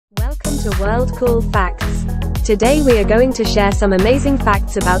Welcome to World Cool Facts. Today we are going to share some amazing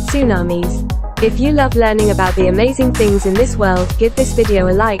facts about tsunamis. If you love learning about the amazing things in this world, give this video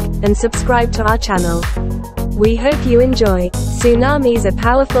a like, and subscribe to our channel. We hope you enjoy. Tsunamis are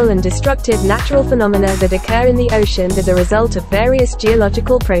powerful and destructive natural phenomena that occur in the ocean as a result of various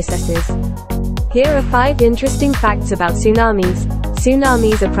geological processes. Here are 5 interesting facts about tsunamis.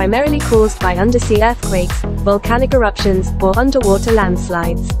 Tsunamis are primarily caused by undersea earthquakes, volcanic eruptions, or underwater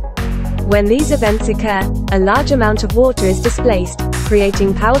landslides. When these events occur, a large amount of water is displaced,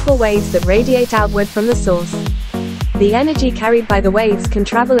 creating powerful waves that radiate outward from the source. The energy carried by the waves can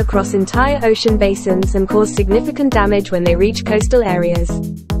travel across entire ocean basins and cause significant damage when they reach coastal areas.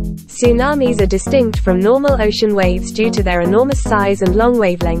 Tsunamis are distinct from normal ocean waves due to their enormous size and long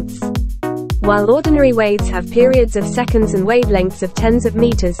wavelengths. While ordinary waves have periods of seconds and wavelengths of tens of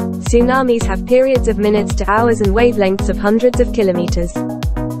meters, tsunamis have periods of minutes to hours and wavelengths of hundreds of kilometers.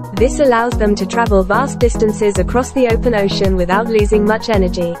 This allows them to travel vast distances across the open ocean without losing much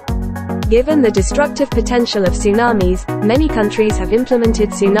energy. Given the destructive potential of tsunamis, many countries have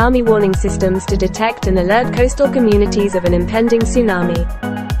implemented tsunami warning systems to detect and alert coastal communities of an impending tsunami.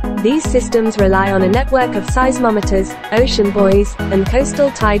 These systems rely on a network of seismometers, ocean buoys, and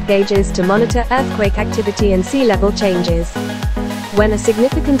coastal tide gauges to monitor earthquake activity and sea level changes. When a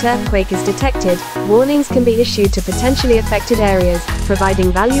significant earthquake is detected, warnings can be issued to potentially affected areas,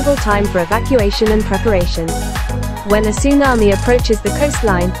 providing valuable time for evacuation and preparation. When a tsunami approaches the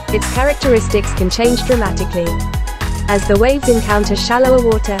coastline, its characteristics can change dramatically. As the waves encounter shallower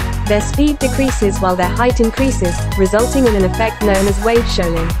water, their speed decreases while their height increases, resulting in an effect known as wave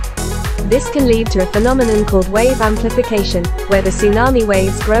shoaling. This can lead to a phenomenon called wave amplification, where the tsunami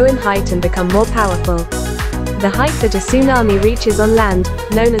waves grow in height and become more powerful. The height that a tsunami reaches on land,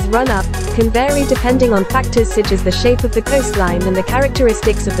 known as run-up, can vary depending on factors such as the shape of the coastline and the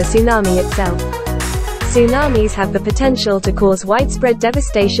characteristics of the tsunami itself. Tsunamis have the potential to cause widespread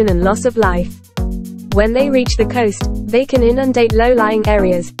devastation and loss of life. When they reach the coast, they can inundate low-lying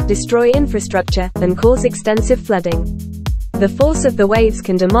areas, destroy infrastructure, and cause extensive flooding. The force of the waves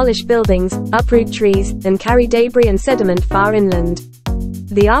can demolish buildings, uproot trees, and carry debris and sediment far inland.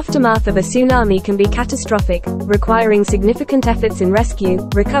 The aftermath of a tsunami can be catastrophic, requiring significant efforts in rescue,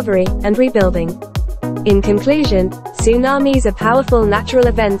 recovery, and rebuilding. In conclusion, tsunamis are powerful natural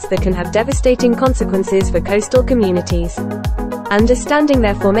events that can have devastating consequences for coastal communities. Understanding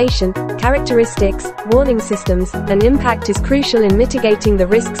their formation, characteristics, warning systems, and impact is crucial in mitigating the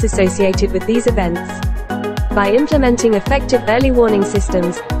risks associated with these events. By implementing effective early warning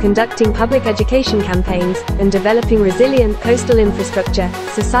systems, conducting public education campaigns, and developing resilient coastal infrastructure,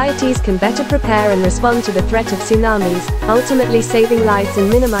 societies can better prepare and respond to the threat of tsunamis, ultimately saving lives and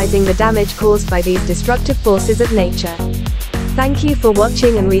minimizing the damage caused by these destructive forces of nature. Thank you for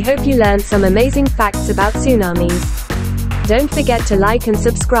watching, and we hope you learned some amazing facts about tsunamis. Don't forget to like and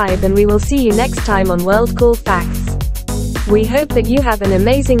subscribe, and we will see you next time on World Cool Facts. We hope that you have an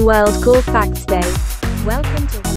amazing World Cool Facts Day. Welcome to